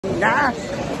Nah.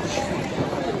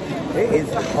 It is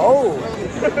cold.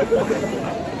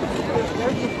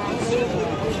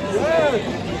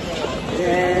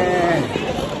 Yeah.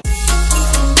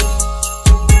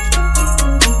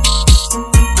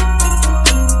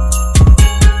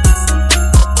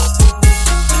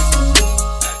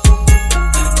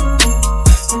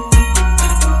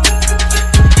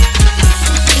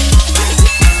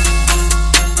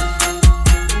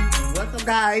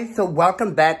 Guys, so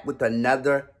welcome back with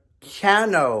another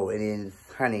channel. It is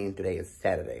honey. Today is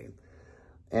Saturday,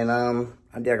 and I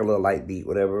did like a little light beat,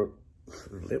 whatever.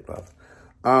 Lip gloss.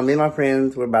 Me and my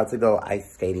friends were about to go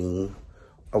ice skating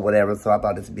or whatever, so I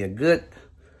thought this would be a good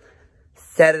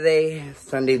Saturday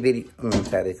video.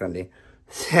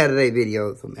 Saturday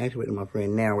video. So I'm actually with my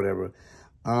friend now, whatever.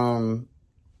 And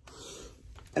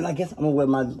I guess I'm gonna wear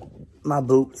my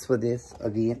boots for this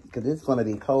again, because it's gonna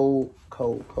be cold,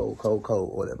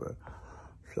 whatever.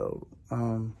 So,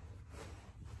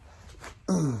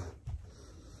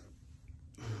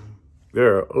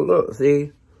 girl, look,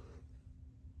 see?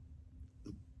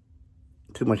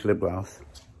 Too much lip gloss.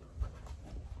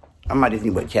 I might just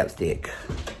need with chapstick.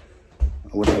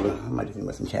 Or whatever, I might just need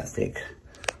with some chapstick.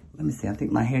 Let me see, I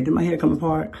think did my hair come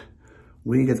apart?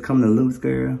 Wig is coming loose,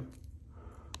 girl.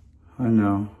 I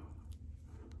know.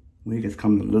 Wig is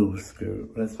coming loose, girl.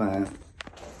 That's fine.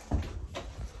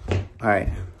 All right.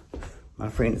 My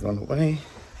friend is on the way.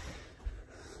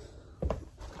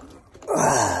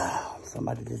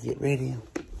 Somebody just get ready.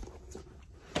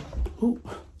 Ooh.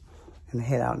 And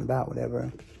head out and about,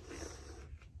 whatever.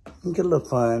 And get a little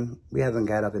fun. We haven't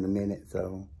got up in a minute,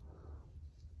 so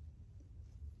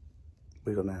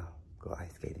we're gonna go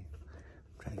ice skating. I'm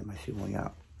trying to get my shoe on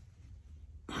y'all.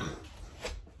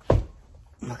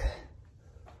 Okay.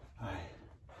 All right.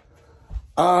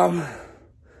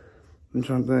 I'm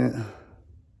trying to think.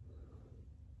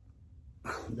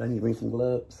 Do I need to bring some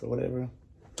gloves or whatever?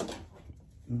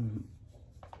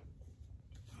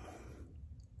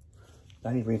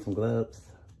 I need to bring some gloves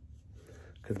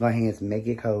because my hands may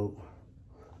get cold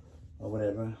or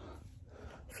whatever.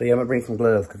 So yeah, I'm gonna bring some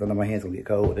gloves because I know my hands will get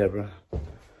cold, whatever.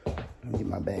 Let me get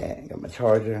my bag. Got my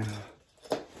charger.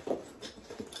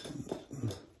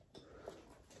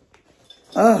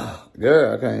 Oh,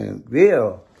 girl, I can't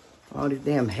feel all these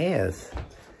damn hairs.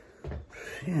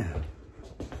 Yeah.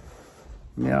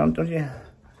 Yeah, don't you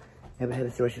ever had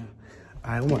a situation?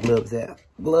 All right, I want gloves at.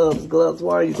 Gloves,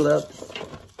 where are you, gloves?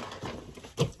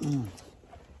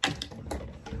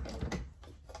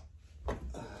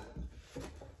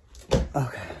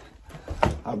 Okay.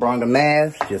 I brought a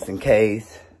mask just in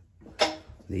case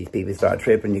these people start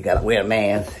tripping. You gotta wear a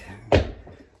mask.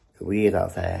 We is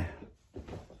outside.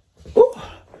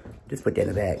 Just put that in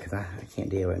the bag because I can't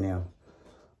deal right now.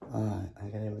 Alright, I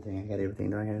got everything. Do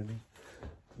I got everything?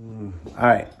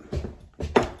 Alright.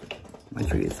 My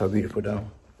tree is so beautiful though.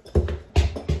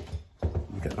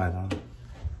 Look at mine on.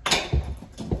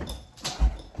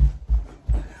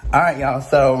 Alright, y'all.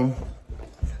 So,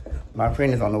 my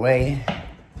friend is on the way.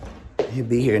 He'll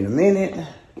be here in a minute.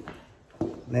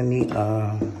 Let me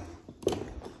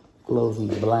close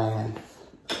the blinds.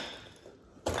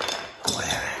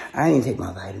 I didn't take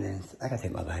my vitamins. I gotta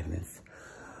take my vitamins.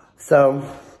 So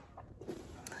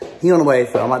he on the way,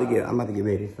 so I'm about to get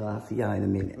ready. So I'll see y'all in a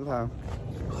minute.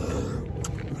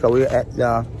 So we're at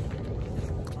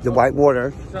the White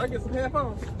Water. Should I get some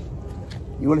headphones?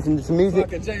 You wanna listen to some music?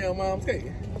 So I can jam while I'm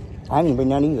skating. I didn't bring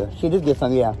none either. She just get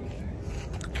some, yeah.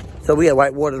 So we at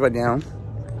White Waters right now.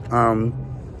 I'm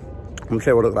gonna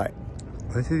show you what it looks like.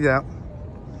 Let's see that.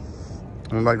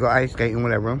 I'm about to go ice skating,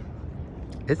 whatever.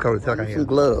 It's cold as hell out here. Some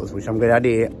gloves, which I'm glad I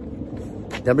did.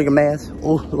 Did I bring a mask?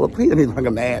 Oh, Lord, please let me bring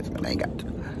a mask. I ain't got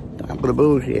time for the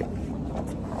bullshit.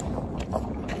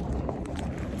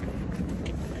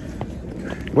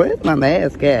 Where's my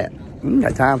mask at? I ain't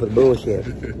got time for the bullshit.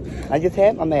 I just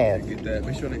had my mask. Get that.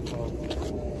 Make sure they fall.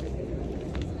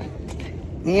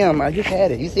 Damn, I just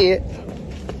had it. You see it?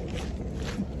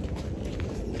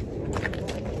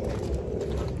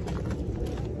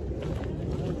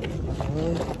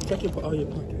 Check it for all your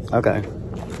pockets. Okay.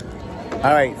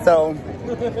 All right, so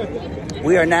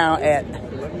we are now at,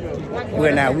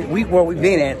 where we've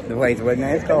been at the place right now.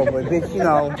 It's cold, but bitch, you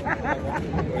know,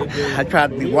 I try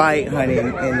to be white, honey,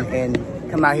 and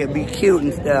come out here be cute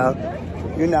and stuff,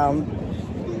 you know.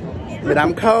 But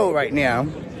I'm cold right now,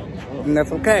 and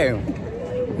that's okay.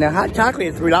 Now, hot chocolate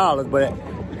is $3, but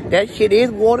that shit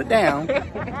is watered down.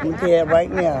 Let me tell you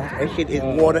right now, that shit is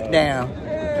watered down.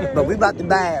 But we about to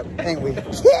buy it, ain't we?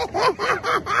 As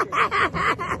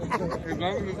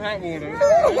long as it's hot water.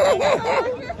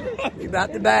 We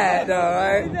about to buy it, though,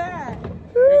 right?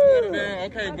 water down.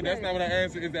 Okay, but that's not what I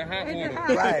answered. Is that hot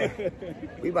water? Right.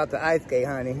 We about to ice skate,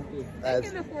 honey.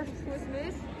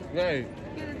 Right.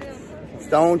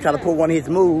 Stone trying to pull one of his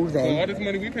moves, So all and this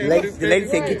money we pay the lady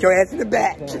said, "Get your ass in the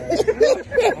back."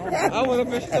 I want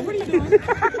to fish. So what are you doing?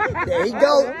 There he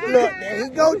go. Look, there he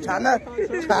go, trying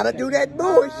to do that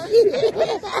bullshit.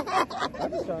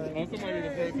 I'm somebody to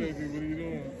protest you. What are you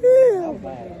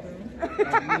doing?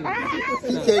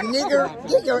 He said, "Nigger,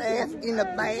 get your ass in the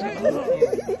bank."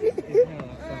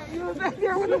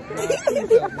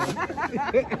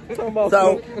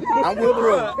 So I'm with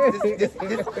crew.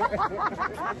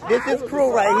 This is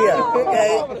crew right here.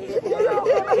 Okay.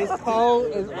 It's cold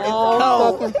as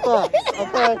all fucking fuck.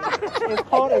 Okay? It's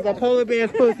cold as a polar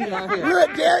bear's pussy out here.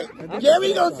 Look,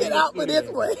 Jerry gonna sit out for this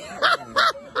one.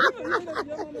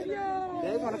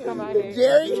 They're gonna come out here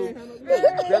Jerry.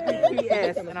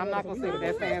 WPS, and I'm not gonna say what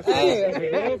that stands for.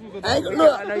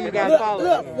 Look, I know you guys follow.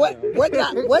 look, what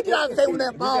did I say when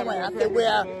that phone went? I said,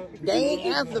 well, they ain't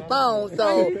answer the phone,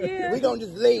 so we gonna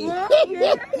just leave. I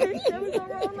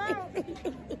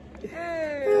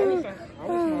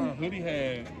wish my hoodie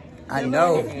had. I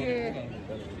know.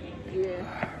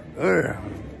 Ugh.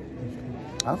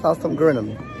 I saw some girl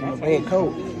in a red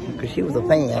coat because she was a I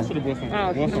fan. should have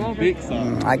brought some big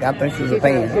size. I think she was a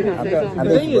fan.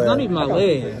 The thing is, not even my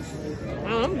legs.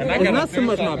 It's not so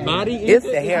much my body. It's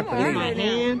the hair for It's me. my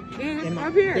hand and my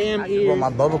damn For ears. my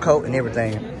bubble coat and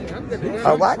everything.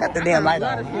 Oh, well, I got the damn light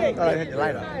on. I thought I hit the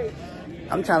light on.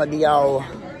 I'm trying to be all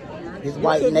this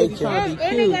white nature. And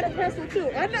they got a pencil too.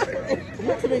 I know.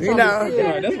 You know,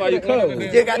 That's why you cold.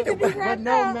 you got the. But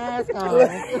no mask on.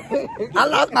 I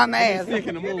lost my mask. Sick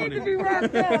in the morning.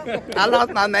 I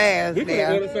lost my mask. We could have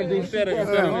Now. ordered some bruschetta instead of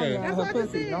that. Her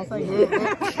pussy. Don't say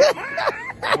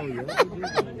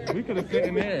We could have sit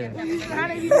in there.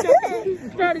 Trying to be fast in the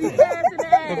But we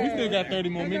ass. still got 30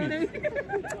 more minutes.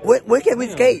 When can we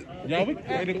skate? Y'all, we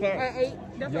 8 o'clock.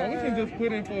 Y'all, we can just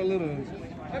put in for a little.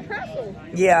 A pretzel.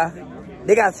 Yeah.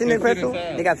 They got cinnamon Just sit pretzel?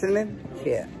 inside. They got cinnamon?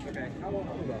 Yeah.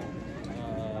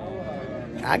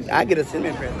 I get a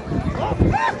cinnamon pretzel.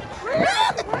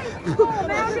 Oh,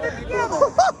 now get it together.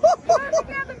 Get it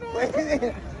together,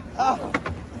 man. Oh.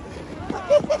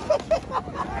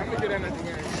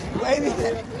 Wait a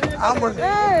minute.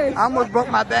 I almost broke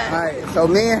my back. All right, so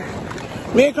me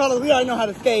and Carlos, we already know how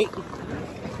to skate.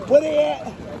 Where they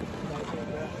at?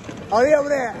 Oh, they over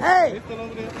there. Hey,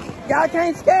 y'all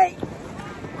can't skate.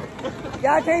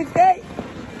 Y'all can't skate.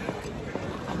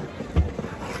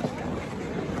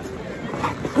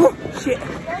 Woo, shit.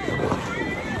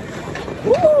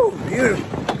 Woo, beautiful.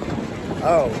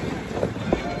 Oh,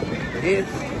 it is.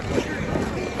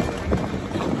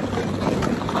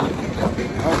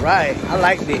 All right, I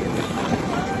like this.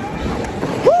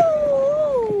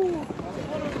 Woo!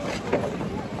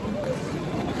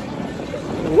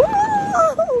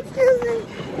 Woo! Excuse me.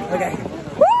 Okay.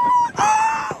 Woo!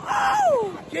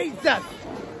 Oh! Jesus!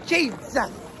 Jesus!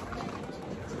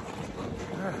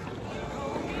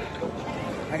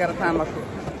 I gotta find my foot.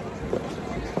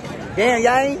 Damn,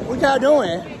 y'all ain't, what y'all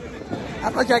doing? I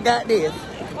thought y'all got this.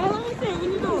 Oh, let me see. What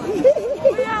you doing?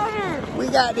 We out here. We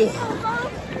got this.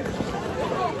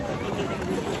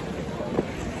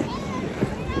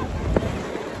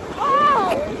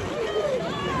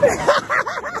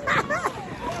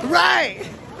 Right.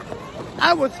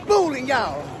 I was fooling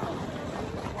y'all.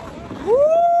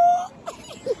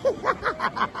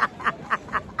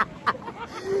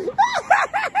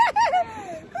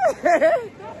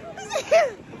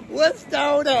 What's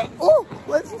stone at? Oh,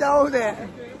 what's stone at?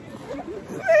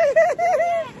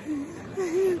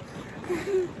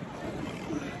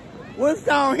 What's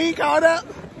stone? He caught up?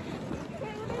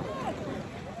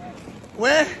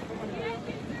 Where?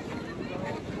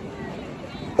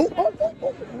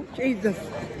 Oh, Jesus.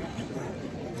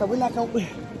 So we're not gonna.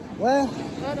 Well,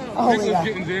 oh, we got.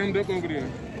 Getting jammed up over there.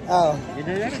 Oh,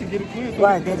 Okay, y'all can get it clear.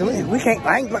 right. We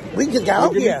can't. We just got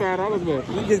on Give me here. $5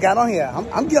 back. We just got on here.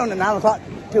 I'm getting on the 9 o'clock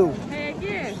too. Heck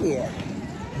yeah. Yeah.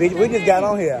 Bitch, we just got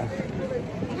on here.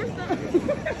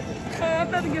 I'm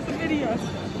about to get some videos.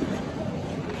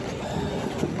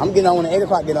 I'm getting on when the 8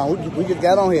 o'clock get on. We just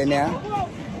got on here now.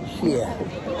 Yeah.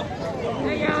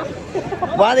 Hey, y'all.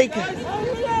 Why they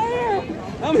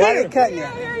I'm why they cutting it?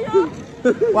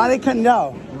 Why they cutting it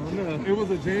off? It was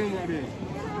a jam right there.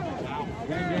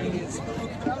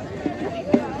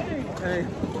 Hey.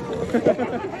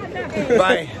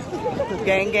 Bye.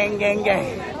 Gang, gang, gang,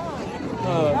 gang.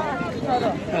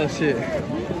 Oh shit.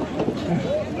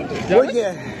 Well,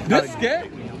 yeah. This scared?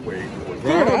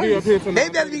 I'm gonna be up here for They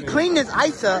better be cleaning this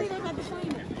ice up.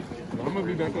 I'm gonna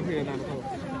be back up here at 9 o'clock.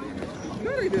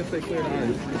 No, they didn't say clear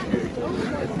ice.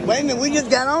 Wait a minute, we just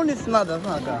got on this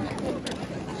motherfucker.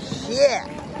 Shit.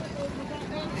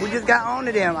 We just got on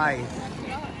the damn ice.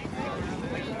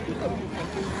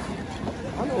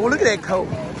 Oh, look at that coat.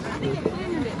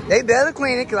 They better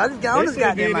clean it, because I just got on this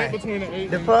goddamn ice.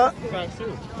 The fuck?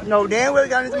 No, damn well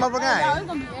got on this motherfucker ice. It's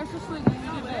gonna be extra slick when you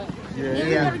get back. Yeah.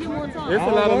 You gotta get more time. There's a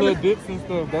lot of little dips and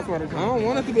stuff. That's why I don't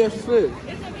want it to be extra slick.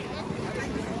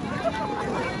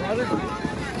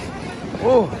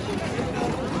 Oh.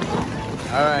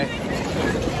 All right.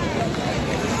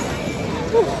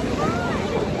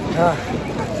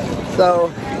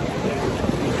 So,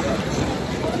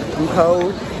 I'm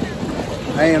cold.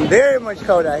 I am very much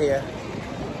cold out here.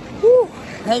 Woo.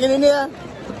 Hanging in there.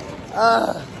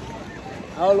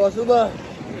 Oh, Lord, Super.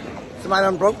 Somebody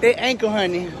done broke their ankle,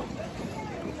 honey.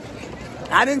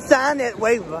 I didn't sign that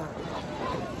waiver.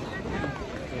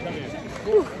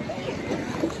 Woo.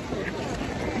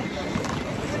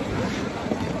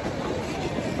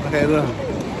 Okay, look.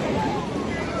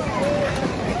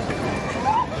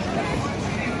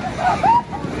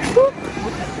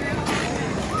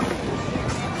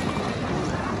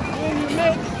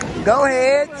 Go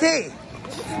ahead, T.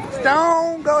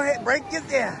 Stone, go ahead, break it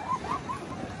down.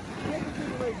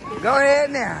 Go ahead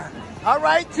now. All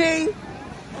right, T.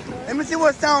 Let me see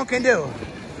what Stone can do.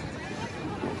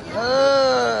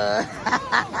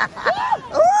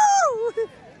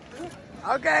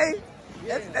 Okay.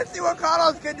 Let's see what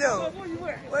Carlos can do.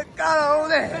 What Carlos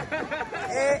there?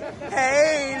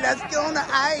 Hey, let's go on the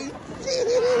ice.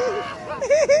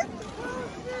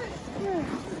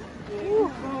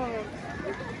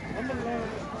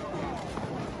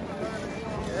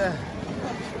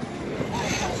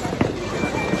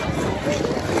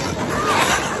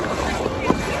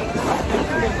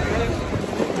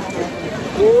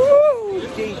 Woo,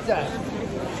 Jesus.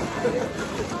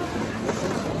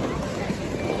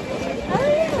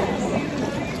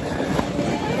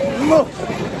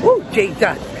 Woo,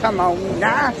 Jesus. Come on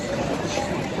now.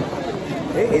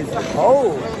 It is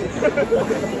cold.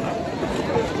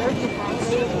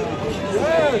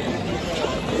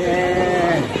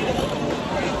 Yeah.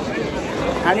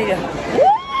 I need a...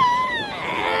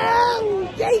 Woo!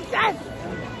 Jesus!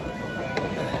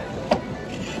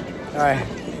 All right.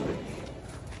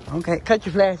 Okay, cut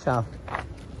your flash off.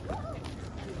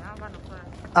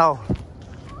 Oh.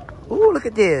 Ooh, look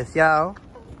at this, y'all.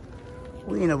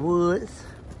 We in the woods.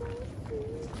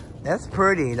 That's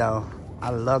pretty, though.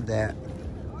 I love that.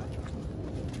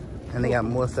 And they got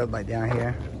more stuff like down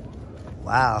here.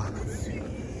 Wow.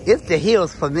 It's the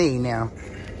hills for me now.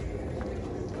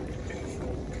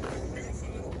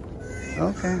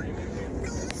 Okay.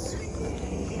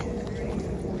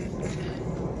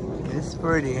 It's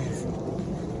pretty.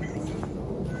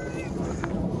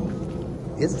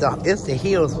 It's the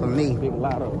hills for me. Big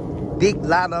lotto. Big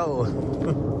lotto.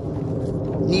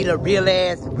 Need a real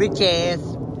ass, rich ass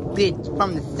bitch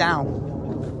from the South.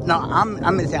 No, I'm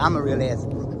gonna say I'm a real ass,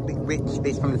 big rich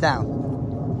bitch from the South.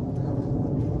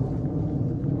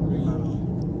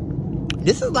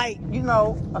 This is like, you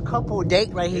know, a couple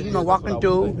date right here, you know, walking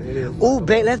through. Ooh,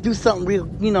 babe, let's do something real,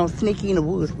 you know, sneaky in the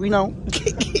woods, you know.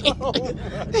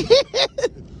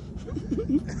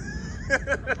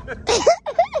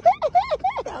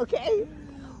 Okay.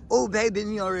 Ooh, baby,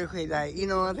 you know, real quick, like, you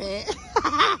know what I'm saying?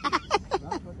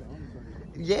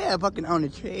 Yeah, fucking on the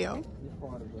trail.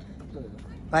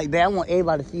 Like, babe, I want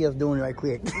everybody to see us doing it right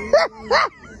quick. See,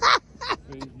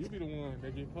 you be the one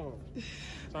that get caught.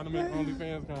 Trying to make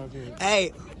OnlyFans content.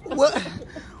 Hey, what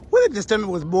if the stomach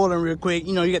was boiling real quick?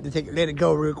 You know, you got to let it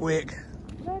go real quick.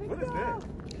 What is that?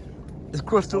 It's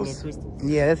crystals. Crystals.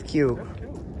 Yeah, that's cute.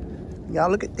 Y'all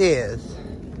look at this.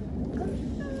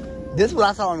 This is what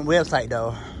I saw on the website,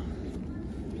 though.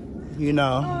 You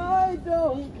know. I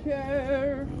don't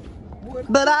care.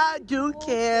 But I do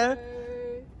care.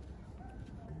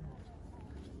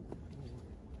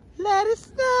 Let it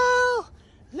snow.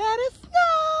 Let it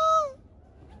snow.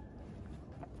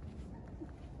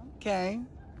 Okay.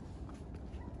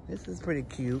 This is pretty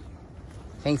cute.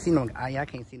 Can't see no. I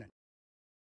can't see no.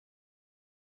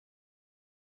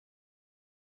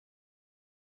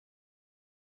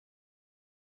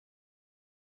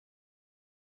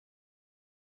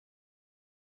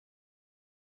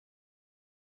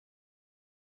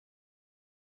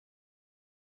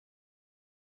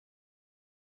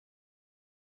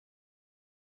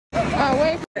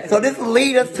 So this will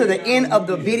lead us to the end of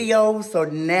the video. So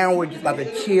now we're just about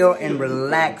to chill and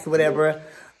relax, whatever.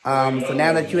 So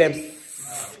now that you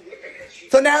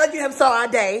have saw our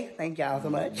day, thank y'all so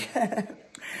much.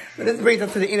 So this brings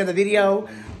us to the end of the video.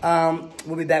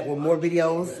 We'll be back with more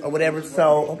videos or whatever.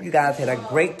 So hope you guys had a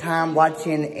great time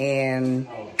watching. And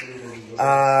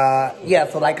yeah,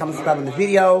 so like, comment, subscribe on the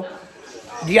video.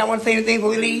 Do y'all want to say anything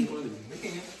before we leave?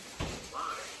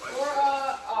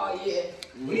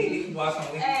 We watch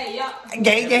something.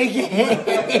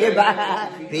 Gang.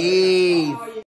 Bye. Peace.